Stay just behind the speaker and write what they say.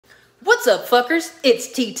What's up, fuckers?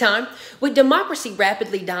 It's tea time. With democracy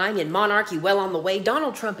rapidly dying and monarchy well on the way,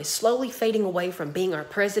 Donald Trump is slowly fading away from being our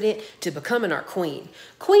president to becoming our queen.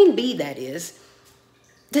 Queen Bee, that is.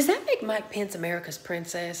 Does that make Mike Pence America's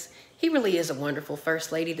princess? He really is a wonderful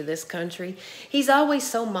first lady to this country. He's always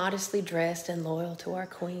so modestly dressed and loyal to our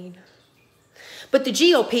queen. But the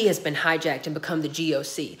GOP has been hijacked and become the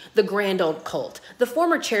GOC, the grand old cult. The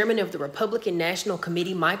former chairman of the Republican National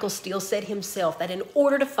Committee, Michael Steele, said himself that in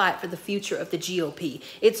order to fight for the future of the GOP,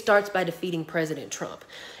 it starts by defeating President Trump.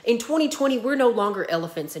 In 2020, we're no longer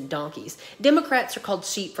elephants and donkeys. Democrats are called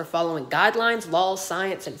sheep for following guidelines, laws,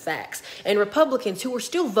 science, and facts. And Republicans who are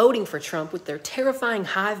still voting for Trump with their terrifying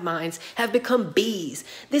hive minds have become bees.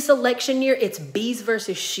 This election year, it's bees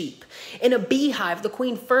versus sheep. In a beehive, the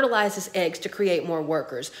queen fertilizes eggs to create more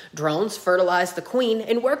workers. Drones fertilize the queen,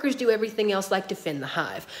 and workers do everything else like defend the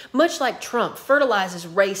hive. Much like Trump fertilizes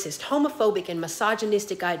racist, homophobic, and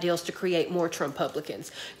misogynistic ideals to create more Trumpublicans.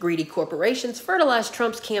 Greedy corporations fertilize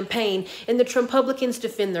Trump's campaign, and the Trumpublicans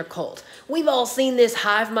defend their cult. We've all seen this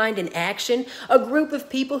hive mind in action, a group of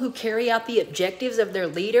people who carry out the objectives of their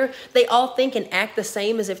leader. They all think and act the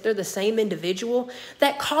same as if they're the same individual.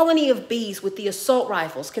 That colony of bees with the assault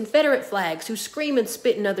rifles, Confederate flags, who scream and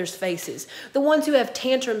spit in others' faces. The ones who have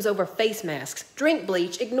tantrums over face masks, drink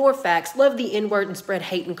bleach, ignore facts, love the N-word, and spread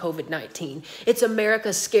hate in COVID-19. It's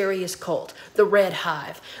America's scariest cult, the Red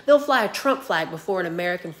Hive. They'll fly a Trump flag before an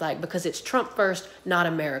American flag because it's Trump first, not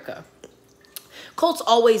America. Cults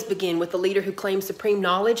always begin with a leader who claims supreme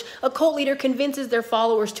knowledge. A cult leader convinces their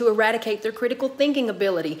followers to eradicate their critical thinking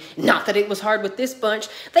ability. Not that it was hard with this bunch.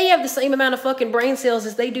 They have the same amount of fucking brain cells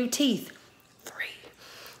as they do teeth. 3.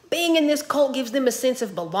 Being in this cult gives them a sense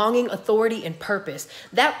of belonging, authority, and purpose.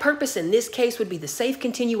 That purpose in this case would be the safe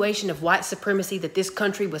continuation of white supremacy that this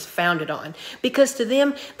country was founded on. Because to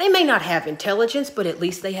them, they may not have intelligence, but at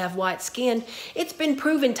least they have white skin. It's been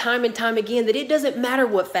proven time and time again that it doesn't matter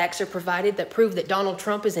what facts are provided that prove that Donald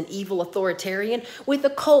Trump is an evil authoritarian. With a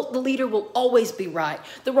cult, the leader will always be right.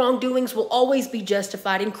 The wrongdoings will always be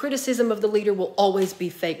justified, and criticism of the leader will always be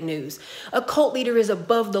fake news. A cult leader is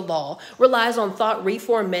above the law, relies on thought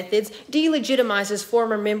reform methods, delegitimizes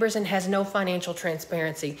former members, and has no financial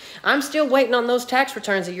transparency. I'm still waiting on those tax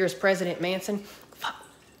returns of yours, President Manson.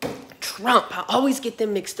 Trump, I always get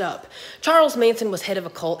them mixed up. Charles Manson was head of a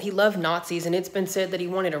cult. He loved Nazis, and it's been said that he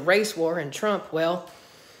wanted a race war, and Trump, well,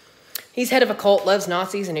 he's head of a cult, loves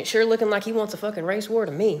Nazis, and it's sure looking like he wants a fucking race war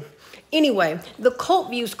to me. Anyway, the cult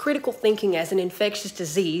views critical thinking as an infectious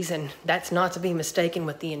disease, and that's not to be mistaken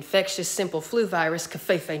with the infectious simple flu virus,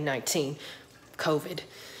 Covfefe-19, COVID.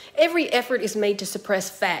 Every effort is made to suppress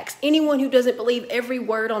facts. Anyone who doesn't believe every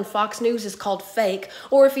word on Fox News is called fake,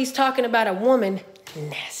 or if he's talking about a woman,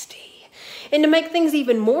 nasty. And to make things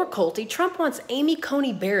even more culty, Trump wants Amy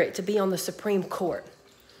Coney Barrett to be on the Supreme Court.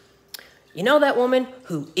 You know that woman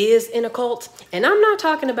who is in a cult? And I'm not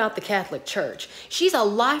talking about the Catholic Church. She's a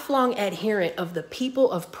lifelong adherent of the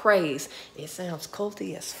People of Praise. It sounds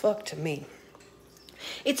culty as fuck to me.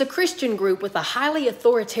 It's a Christian group with a highly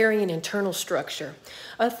authoritarian internal structure.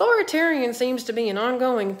 Authoritarian seems to be an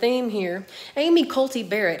ongoing theme here. Amy Coney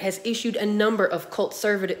Barrett has issued a number of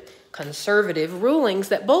conservative rulings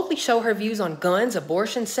that boldly show her views on guns,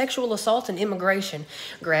 abortion, sexual assault, and immigration.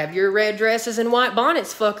 Grab your red dresses and white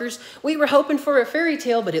bonnets, fuckers. We were hoping for a fairy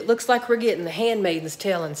tale, but it looks like we're getting the handmaiden's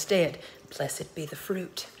tale instead. Blessed be the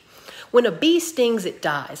fruit. When a bee stings, it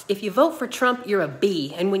dies. If you vote for Trump, you're a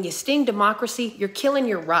bee. And when you sting democracy, you're killing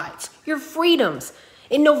your rights, your freedoms.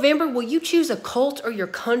 In November, will you choose a cult or your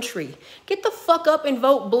country? Get the fuck up and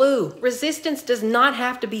vote blue. Resistance does not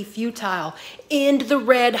have to be futile. End the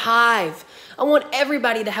Red Hive. I want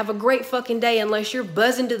everybody to have a great fucking day unless you're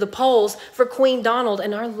buzzing to the polls for Queen Donald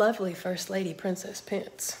and our lovely First Lady, Princess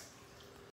Pence.